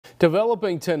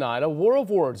Developing tonight, a war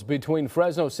of words between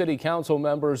Fresno City Council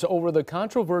members over the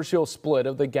controversial split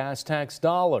of the gas tax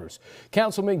dollars.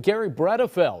 Councilman Gary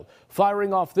Bredefeld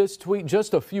firing off this tweet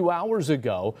just a few hours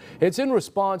ago. It's in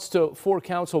response to 4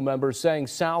 council members saying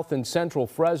South and Central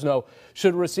Fresno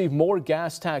should receive more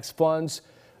gas tax funds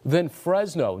than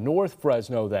Fresno, North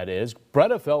Fresno that is.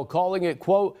 Bredefeld calling it,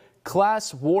 quote,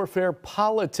 class warfare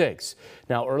politics.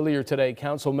 Now, earlier today,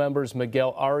 council members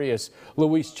Miguel Arias,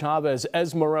 Luis Chavez,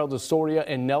 Esmeralda Soria,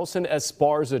 and Nelson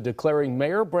Esparza declaring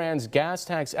Mayor Brand's gas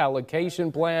tax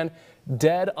allocation plan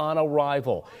dead on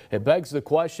arrival. It begs the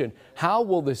question, how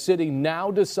will the city now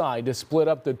decide to split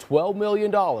up the $12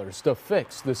 million to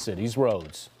fix the city's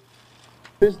roads?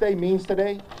 This day means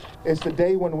today is the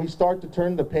day when we start to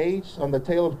turn the page on the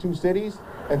tale of two cities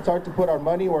and start to put our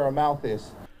money where our mouth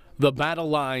is. The battle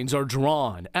lines are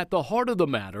drawn. At the heart of the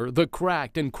matter, the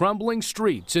cracked and crumbling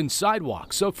streets and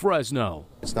sidewalks of Fresno.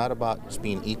 It's not about just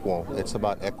being equal, it's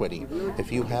about equity.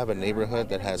 If you have a neighborhood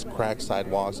that has cracked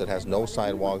sidewalks, that has no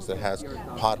sidewalks, that has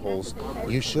potholes,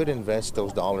 you should invest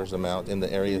those dollars amount in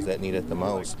the areas that need it the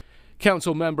most.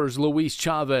 Council members Luis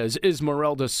Chavez,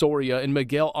 Esmeralda Soria, and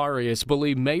Miguel Arias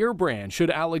believe Mayor Brand should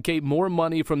allocate more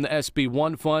money from the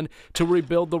SB1 fund to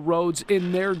rebuild the roads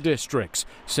in their districts,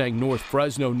 saying North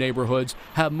Fresno neighborhoods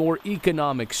have more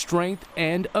economic strength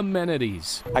and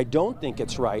amenities. I don't think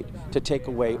it's right to take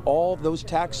away all those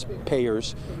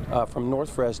taxpayers from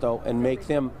North Fresno and make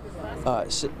them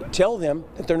tell them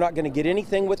that they're not going to get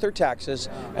anything with their taxes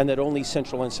and that only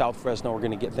Central and South Fresno are going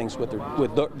to get things with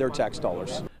their tax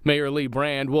dollars. Mayor Lee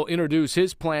Brand will introduce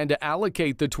his plan to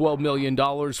allocate the $12 million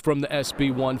from the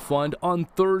SB1 fund on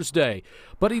Thursday.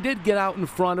 But he did get out in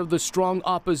front of the strong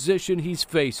opposition he's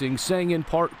facing, saying in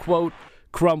part, quote,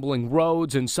 crumbling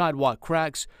roads and sidewalk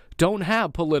cracks don't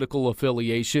have political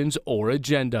affiliations or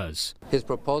agendas. His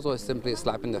proposal is simply a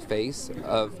slap in the face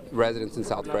of residents in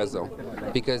South Fresno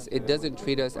because it doesn't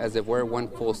treat us as if we're one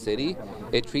full city.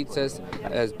 It treats us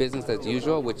as business as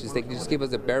usual, which is they just give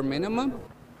us a bare minimum.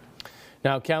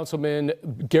 Now, Councilman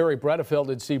Gary Bredefeld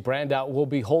and C. Brandout will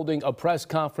be holding a press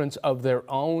conference of their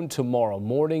own tomorrow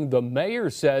morning. The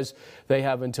mayor says they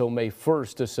have until May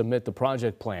 1st to submit the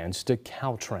project plans to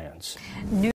Caltrans.